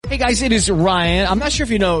Hey guys, it is Ryan. I'm not sure if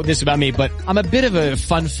you know this about me, but I'm a bit of a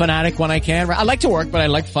fun fanatic when I can. I like to work, but I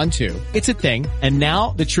like fun too. It's a thing. And now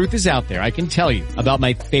the truth is out there. I can tell you about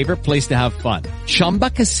my favorite place to have fun. Chumba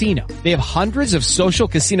Casino. They have hundreds of social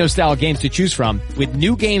casino style games to choose from with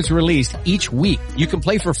new games released each week. You can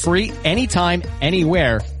play for free anytime,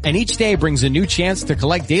 anywhere. And each day brings a new chance to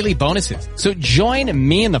collect daily bonuses. So join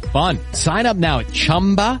me in the fun. Sign up now at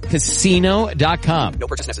ChumbaCasino.com. No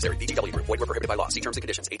purchase necessary. VGW Group. Void where prohibited by law. See terms and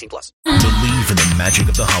conditions. 18+. Believe in the magic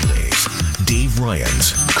of the holidays. Dave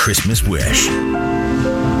Ryan's Christmas Wish.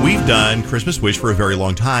 We've done Christmas Wish for a very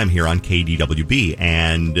long time here on KDWB,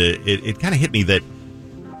 and it kind of hit me that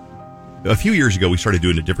a few years ago we started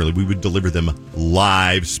doing it differently. We would deliver them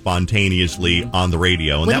live, spontaneously on the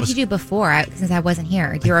radio. And what did you do before? Since I wasn't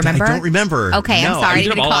here. Do you remember? I don't remember. Okay, no, I'm sorry. I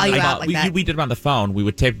didn't call you like out like that. We did them on the phone. We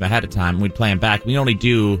would tape them ahead of time. We'd play them back. We only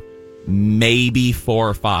do maybe 4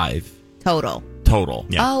 or 5. Total.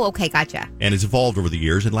 Yeah. Oh, okay. Gotcha. And it's evolved over the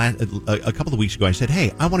years. And a couple of weeks ago, I said,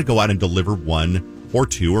 hey, I want to go out and deliver 1 or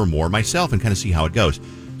 2 or more myself and kind of see how it goes.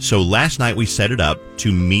 So last night we set it up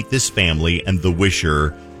to meet this family and the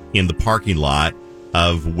wisher in the parking lot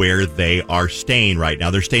of where they are staying right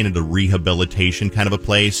now. They're staying at a rehabilitation kind of a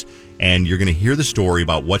place. And you're going to hear the story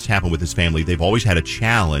about what's happened with this family. They've always had a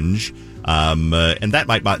challenge. And that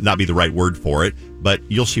might not be the right word for it, but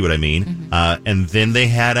you'll see what I mean. Mm-hmm. And then they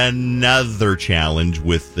had another challenge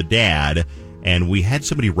with the dad, and we had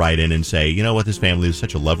somebody write in and say, you know what, this family is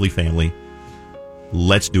such a lovely family.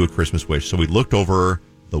 Let's do a Christmas wish. So we looked over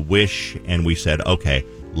the wish, and we said, okay,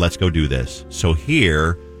 let's go do this. So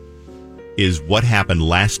here is what happened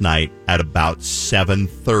last night at about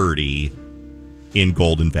 7:30 in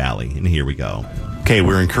Golden Valley. And here we go. Okay,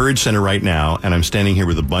 we're in Courage Center right now, and I'm standing here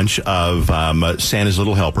with a bunch of Santa's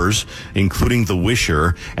little helpers, including the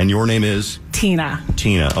wisher, and your name is? Tina.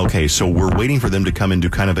 Okay, so we're waiting for them to come into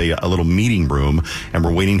kind of a little meeting room, and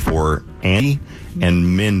we're waiting for Annie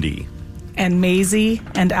and Mindy. And Maisie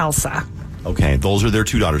and Elsa. Okay, those are their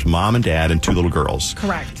 2 daughters, mom and dad, and 2 little girls.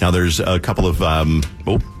 Correct. Now, there's a couple of, do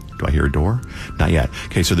I hear a door? Not yet.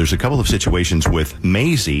 Okay, so there's a couple of situations with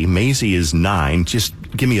Maisie. Maisie is 9. Just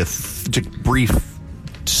give me a brief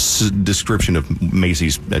description of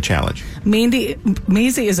Maisie's challenge.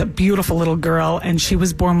 Maisie is a beautiful little girl, and she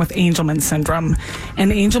was born with Angelman syndrome.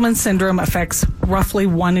 And Angelman syndrome affects roughly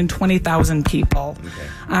 1 in 20,000 people.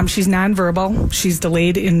 Okay. She's nonverbal. She's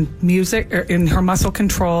delayed in music, or in her muscle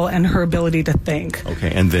control and her ability to think.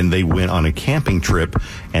 Okay, and then they went on a camping trip,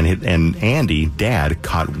 and Andy, Dad,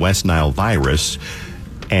 caught West Nile virus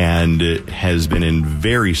and has been in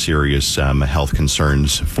very serious health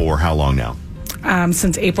concerns for how long now?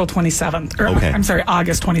 Since April 27th. Okay. I'm sorry,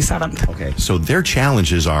 August 27th. Okay. So their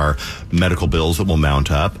challenges are medical bills that will mount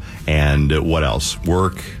up, and what else?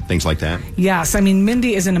 Work, things like that? Yes. I mean,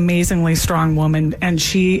 Mindy is an amazingly strong woman, and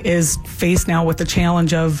she is faced now with the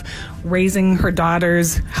challenge of raising her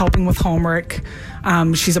daughters, helping with homework.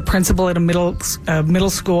 She's a principal at a middle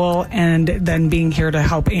school, and then being here to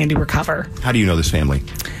help Andy recover. How do you know this family?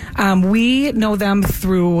 We know them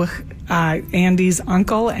through Andy's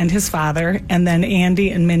uncle and his father, and then Andy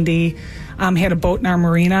and Mindy had a boat in our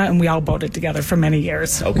marina, and we all boated together for many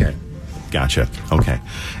years. Okay. Gotcha. Okay.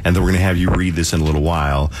 And then we're going to have you read this in a little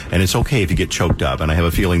while, and it's okay if you get choked up, and I have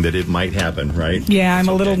a feeling that it might happen, right? Yeah, I'm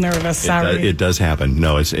a little nervous. Sorry. It does happen.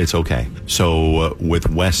 No, it's okay. So with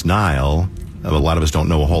West Nile, a lot of us don't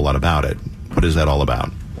know a whole lot about it. What is that all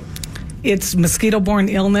about? It's mosquito-borne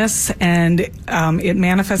illness, and it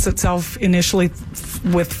manifests itself initially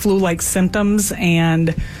with flu-like symptoms.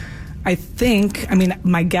 And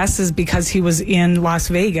my guess is because he was in Las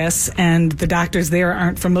Vegas and the doctors there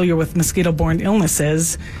aren't familiar with mosquito-borne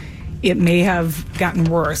illnesses, it may have gotten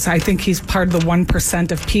worse. I think he's part of the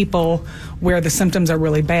 1% of people where the symptoms are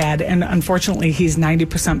really bad, and unfortunately he's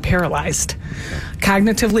 90% paralyzed.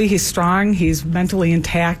 Cognitively, he's strong, he's mentally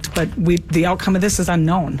intact, but the outcome of this is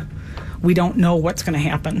unknown. We don't know what's going to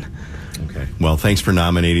happen. Okay. Well, thanks for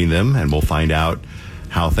nominating them, and we'll find out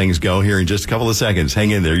how things go here in just a couple of seconds.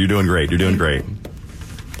 Hang in there. You're doing great.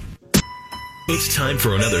 It's time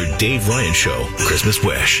for another Dave Ryan Show Christmas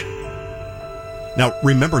Wish. Now,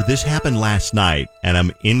 remember, this happened last night, and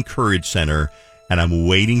I'm in Courage Center, and I'm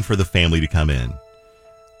waiting for the family to come in.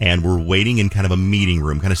 And we're waiting in kind of a meeting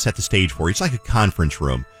room, kind of set the stage for it. It's like a conference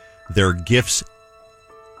room. There are gifts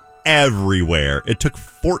everywhere. It took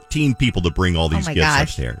 14 people to bring all these gifts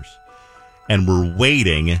upstairs. And we're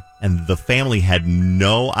waiting, and the family had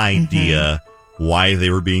no idea why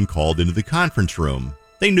they were being called into the conference room.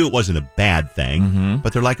 They knew it wasn't a bad thing,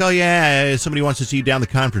 but they're like, oh, yeah, somebody wants to see you down the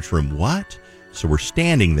conference room. What? So we're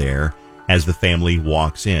standing there as the family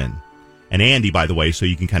walks in. And Andy, by the way, so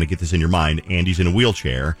you can kind of get this in your mind, Andy's in a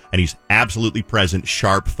wheelchair, and he's absolutely present,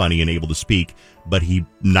 sharp, funny, and able to speak, but he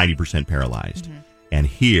 90% paralyzed. Mm-hmm. And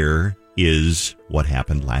here is what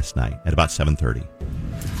happened last night at about 7:30.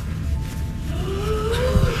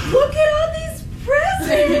 Look at all these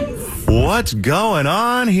presents! What's going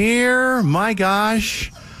on here? My gosh.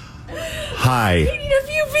 Hi.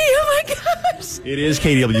 KDWB, oh my gosh. It is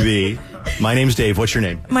KDWB. My name's Dave. What's your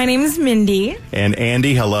name? My name is Mindy. And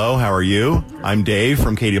Andy, hello. How are you? I'm Dave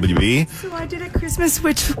from KDWB. So I did a Christmas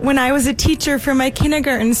Wish when I was a teacher for my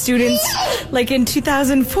kindergarten students, like in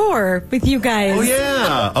 2004 with you guys. Oh,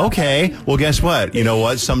 yeah. Okay. Well, guess what? You know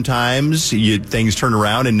what? Sometimes things turn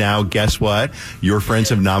around, and now guess what? Your friends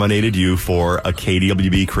have nominated you for a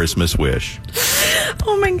KDWB Christmas Wish.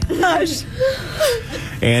 Oh, my gosh.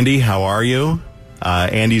 Andy, how are you?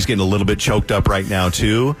 Andy's getting a little bit choked up right now,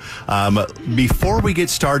 too. Before we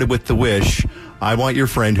get started with the wish, I want your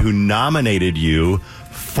friend who nominated you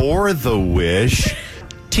for the wish,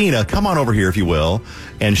 Tina, come on over here, if you will.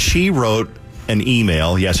 And she wrote an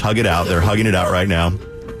email. Yes, hug it out. They're hugging it out right now.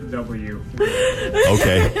 W.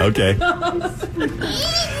 Okay.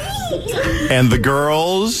 And the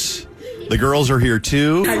girls are here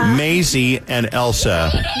too. Maisie and Elsa.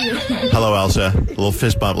 Hello, Elsa. A little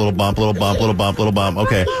fist bump, little bump.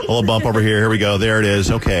 Okay, a little bump over here. Here we go. There it is.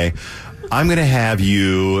 Okay. I'm going to have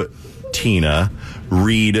you, Tina,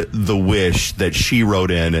 read the wish that she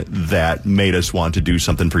wrote in that made us want to do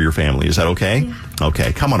something for your family. Is that okay? Yeah.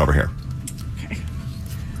 Okay. Come on over here. Okay.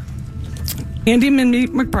 Andy and Mindy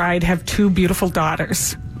McBride have two beautiful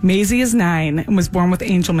daughters. Maisie is 9 and was born with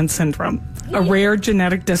Angelman syndrome, a rare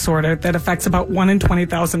genetic disorder that affects about 1 in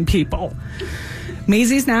 20,000 people.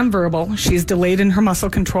 Maisie's nonverbal. She's delayed in her muscle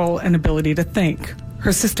control and ability to think.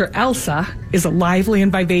 Her sister Elsa is a lively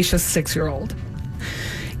and vivacious 6-year-old.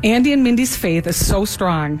 Andy and Mindy's faith is so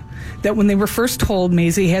strong that when they were first told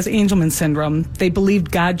Maisie has Angelman syndrome, they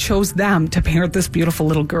believed God chose them to parent this beautiful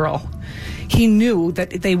little girl. He knew that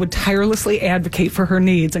they would tirelessly advocate for her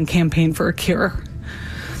needs and campaign for a cure.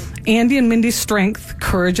 Andy and Mindy's strength,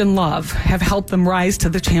 courage, and love have helped them rise to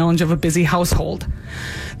the challenge of a busy household.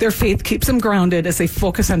 Their faith keeps them grounded as they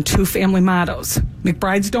focus on 2 family mottos: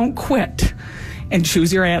 McBrides don't quit and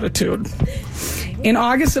choose your attitude. In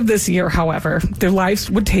August of this year, however, their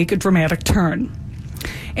lives would take a dramatic turn.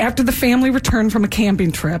 After the family returned from a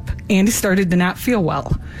camping trip, Andy started to not feel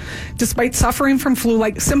well. Despite suffering from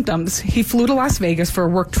flu-like symptoms, he flew to Las Vegas for a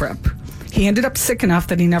work trip. He ended up sick enough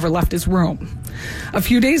that he never left his room. A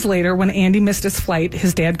few days later, when Andy missed his flight,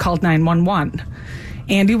 his dad called 911.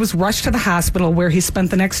 Andy was rushed to the hospital, where he spent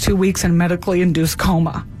the next 2 weeks in a medically induced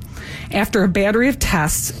coma. After a battery of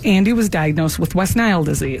tests, Andy was diagnosed with West Nile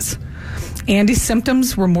disease. Andy's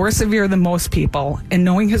symptoms were more severe than most people, and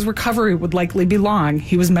knowing his recovery would likely be long,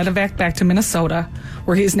 he was medevaced back to Minnesota,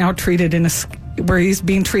 where he is now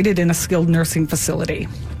being treated in a skilled nursing facility.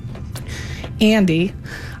 Andy,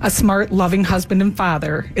 a smart, loving husband and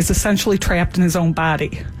father, is essentially trapped in his own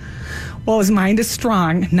body. While his mind is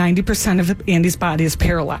strong, 90% of Andy's body is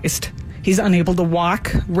paralyzed. He's unable to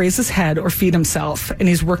walk, raise his head, or feed himself, and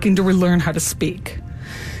he's working to relearn how to speak.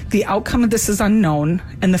 The outcome of this is unknown,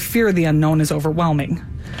 and the fear of the unknown is overwhelming.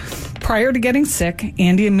 Prior to getting sick,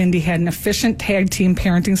 Andy and Mindy had an efficient tag team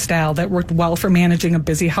parenting style that worked well for managing a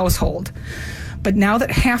busy household. But now that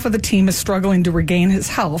half of the team is struggling to regain his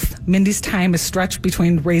health, Mindy's time is stretched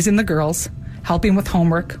between raising the girls, helping with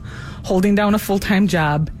homework, holding down a full-time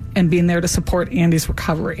job, and being there to support Andy's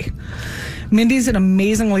recovery. Mindy's an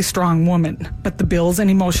amazingly strong woman, but the bills and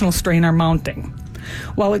emotional strain are mounting.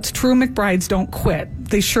 While it's true McBrides don't quit,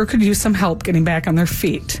 they sure could use some help getting back on their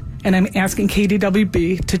feet. And I'm asking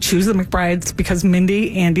KDWB to choose the McBrides because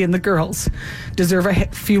Mindy, Andy, and the girls deserve a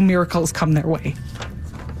few miracles come their way.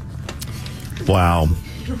 Wow.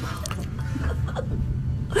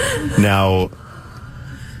 Now,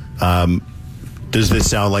 does this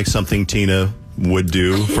sound like something Tina would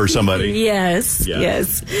do for somebody? Yes.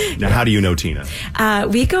 Now, how do you know Tina?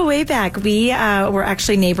 We go way back. We were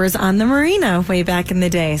actually neighbors on the marina way back in the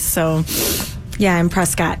day. So, yeah, in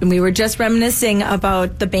Prescott. And we were just reminiscing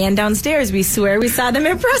about the band downstairs. We swear we saw them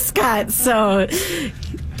in Prescott. So,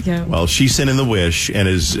 yeah. Well, she sent in the wish, and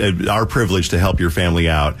it's our privilege to help your family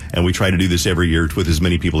out. And we try to do this every year with as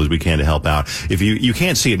many people as we can to help out. If you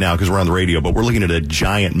can't see it now because we're on the radio, but we're looking at a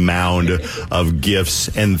giant mound of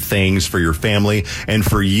gifts and things for your family and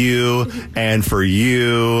for you and for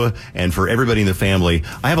you and for everybody in the family.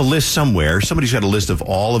 I have a list somewhere. Somebody's got a list of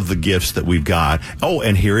all of the gifts that we've got. Oh,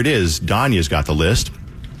 and here it is. Danya's got the list.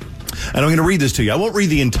 And I'm going to read this to you. I won't read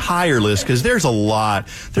the entire list because there's a lot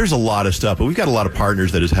of stuff, but we've got a lot of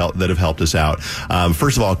partners that have helped us out.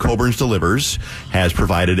 First of all, Coburn's Delivers has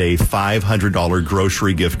provided a $500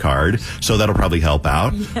 grocery gift card, so that'll probably help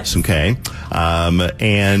out. Yes. Okay.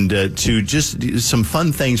 And to just some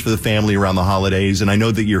fun things for the family around the holidays. And I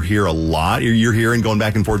know that you're here a lot. You're here and going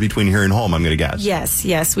back and forth between here and home, I'm going to guess.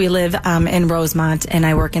 Yes. We live in Rosemont, and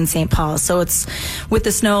I work in St. Paul. So it's with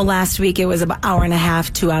the snow last week, it was about an hour and a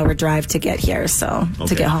half, 2-hour drive to get here,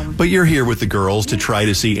 to get home. But you're here with the girls to try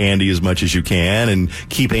to see Andy as much as you can and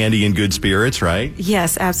keep Andy in good spirits, right?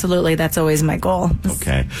 Yes, absolutely. That's always my goal.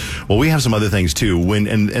 Okay. Well, we have some other things too.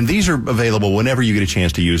 And these are available whenever you get a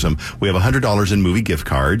chance to use them. We have $100 in movie gift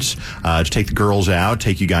cards to take the girls out,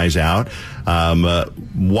 take you guys out.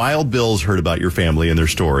 Wild Bill's heard about your family and their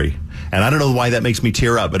story. And I don't know why that makes me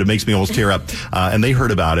tear up, but it makes me almost tear up. And they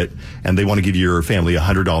heard about it, and they want to give your family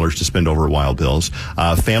 $100 to spend over at Wild Bill's.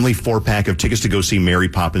 Family 4-pack of tickets to go see Mary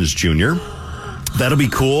Poppins Jr. That'll be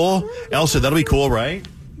cool. Elsa, that'll be cool, right?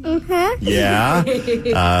 Mm-hmm. Yeah.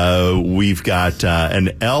 We've got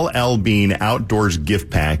an LL Bean outdoors gift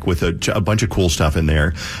pack with a bunch of cool stuff in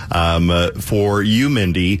there. For you,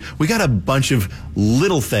 Mindy, we got a bunch of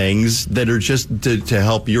little things that are just to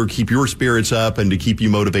help keep your spirits up and to keep you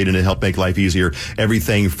motivated and help make life easier.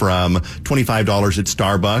 Everything from $25 at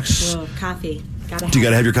Starbucks. Whoa, coffee. Do you got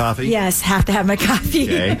to have your coffee? Yes, have to have my coffee.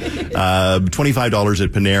 Okay. $25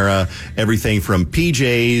 at Panera. Everything from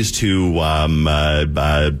PJs to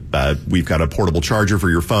we've got a portable charger for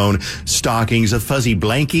your phone, stockings, a fuzzy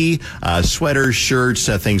blankie, sweaters, shirts,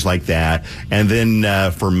 things like that. And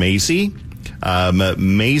then for Macy,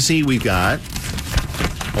 we've got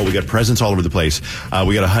presents all over the place.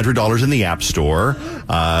 We got $100 in the App Store,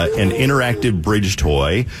 an interactive bridge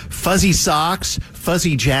toy, fuzzy socks,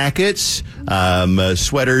 fuzzy jackets,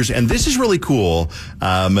 sweaters, and this is really cool.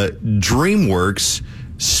 DreamWorks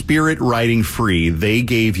Spirit Riding Free. They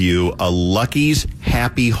gave you a Lucky's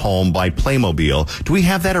Happy Home by Playmobil. Do we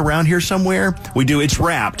have that around here somewhere? We do. It's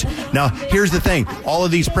wrapped. Now, here's the thing. All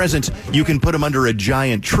of these presents, you can put them under a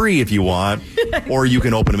giant tree if you want, or you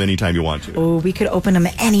can open them anytime you want to. Oh, we could open them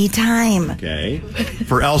anytime. Okay.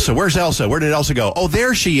 For Elsa. Where's Elsa? Where did Elsa go? Oh,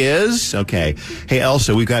 there she is. Okay. Hey,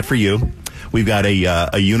 Elsa, we've got for you. We've got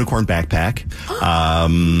a unicorn backpack.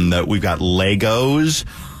 We've got Legos.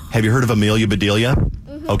 Have you heard of Amelia Bedelia?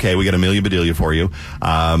 Okay, we got Amelia Bedelia for you. We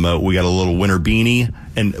got a little winter beanie.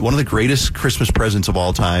 And one of the greatest Christmas presents of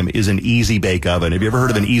all time is an Easy Bake Oven. Have you ever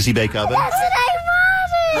heard of an Easy Bake Oven? That's what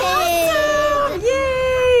I wanted!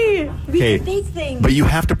 Yay! Okay, big thing. But you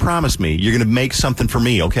have to promise me you're going to make something for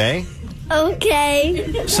me, okay?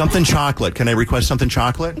 Okay. Something chocolate. Can I request something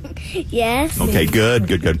chocolate? Yes. Okay,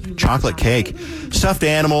 good. Chocolate cake. Stuffed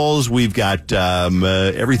animals. We've got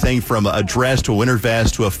everything from a dress to a winter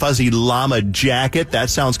vest to a fuzzy llama jacket. That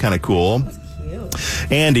sounds kind of cool. That's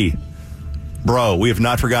cute. Andy, bro, we have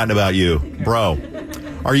not forgotten about you. Bro,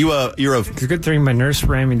 you're a... It's a good thing my nurse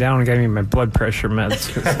ran me down and gave me my blood pressure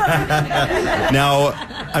meds. Now,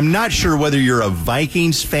 I'm not sure whether you're a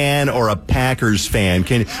Vikings fan or a Packers fan.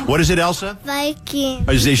 What is it, Elsa?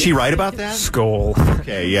 Vikings. Is she right about that? Skull.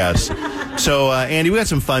 Okay, yes. So, Andy, we got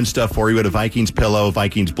some fun stuff for you. We got a Vikings pillow,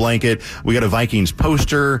 Vikings blanket. We got a Vikings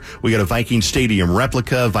poster. We got a Vikings Stadium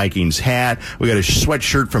replica, Vikings hat. We got a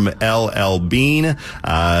sweatshirt from LL Bean,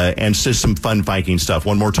 and just some fun Viking stuff.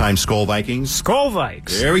 One more time, Skull Vikings. Skull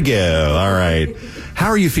Vikes. There we go. All right. How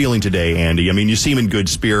are you feeling today, Andy? I mean, you seem in good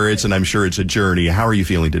spirits, and I'm sure it's a journey. How are you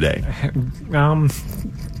feeling today?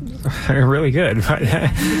 Really good.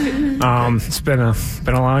 It's been a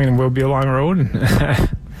long and will be a long road.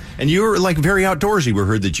 And you were like very outdoorsy. We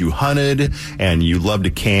heard that you hunted and you love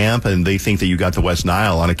to camp, and they think that you got the West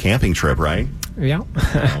Nile on a camping trip, right? Yeah.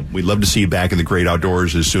 We'd love to see you back in the great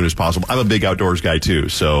outdoors as soon as possible. I'm a big outdoors guy too,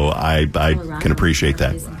 so I can appreciate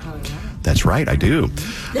that. That's right, I do.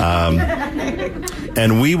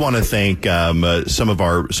 And we want to thank some of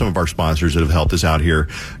our sponsors that have helped us out here.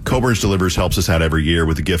 Coburn's Delivers helps us out every year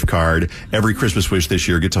with a gift card. Every Christmas wish this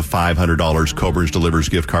year gets a $500 Coburn's Delivers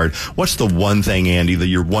gift card. What's the one thing, Andy, that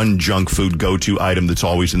your one junk food go-to item that's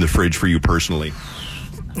always in the fridge for you personally?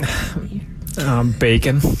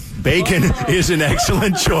 Bacon. Bacon is an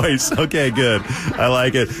excellent choice. Okay, good. I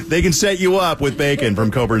like it. They can set you up with bacon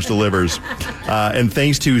from Coburn's Delivers. And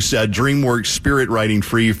thanks to DreamWorks Spirit Riding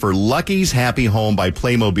Free for Lucky's Happy Home by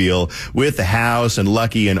Playmobil with the house and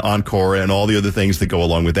Lucky and Encore and all the other things that go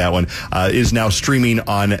along with that one is now streaming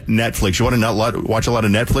on Netflix. You want to watch a lot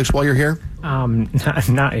of Netflix while you're here?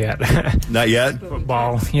 Not yet. Not yet?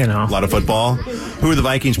 Football, you know. A lot of football. Who are the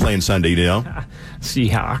Vikings playing Sunday, do you know?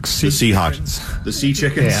 Seahawks. The Seahawks. The Sea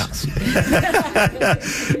Chickens? Yeah.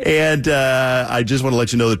 And I just want to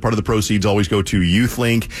let you know that part of the proceeds always go to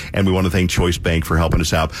YouthLink, and we want to thank Choice Bank for helping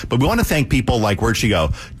us out. But we want to thank people like, where'd she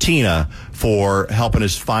go? Tina, for helping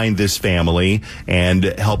us find this family and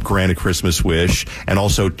help grant a Christmas wish. And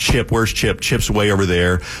also Chip. Where's Chip? Chip's way over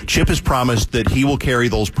there. Chip has promised that he will carry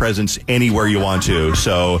those presents anywhere you want to.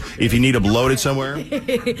 So if you need them loaded somewhere.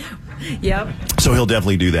 Yep. So he'll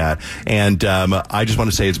definitely do that. And I just want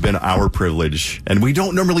to say it's been our privilege. And we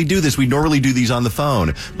don't normally do this. We normally do these on the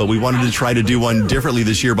phone. But we wanted to try to do one differently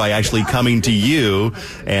this year by actually coming to you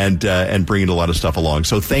and bringing a lot of stuff along.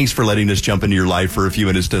 So thanks for letting us jump into your life for a few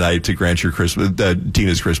minutes tonight to grant your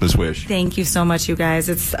Tina's Christmas wish. Thank you so much, you guys.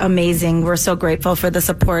 It's amazing. We're so grateful for the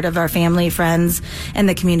support of our family, friends, and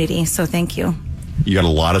the community. So thank you. You got a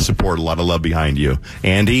lot of support, a lot of love behind you.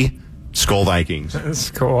 Andy, Skull Vikings. That's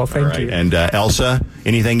cool. Thank you. And Elsa,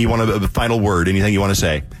 anything you want to, a final word, anything you want to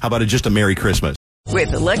say? How about just a Merry Christmas?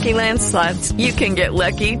 With the Lucky Land Slots, you can get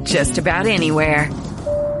lucky just about anywhere.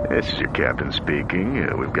 This is your captain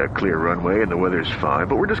speaking. We've got clear runway and the weather's fine,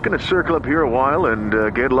 but we're just going to circle up here a while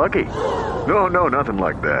and get lucky. No, nothing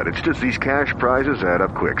like that. It's just these cash prizes add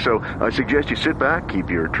up quick. So I suggest you sit back, keep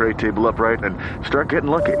your tray table upright, and start getting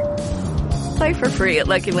lucky. Play for free at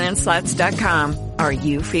LuckyLandSlots.com. Are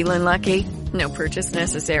you feeling lucky? No purchase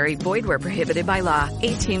necessary. Void where prohibited by law.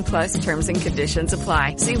 18+ terms and conditions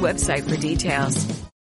apply. See website for details.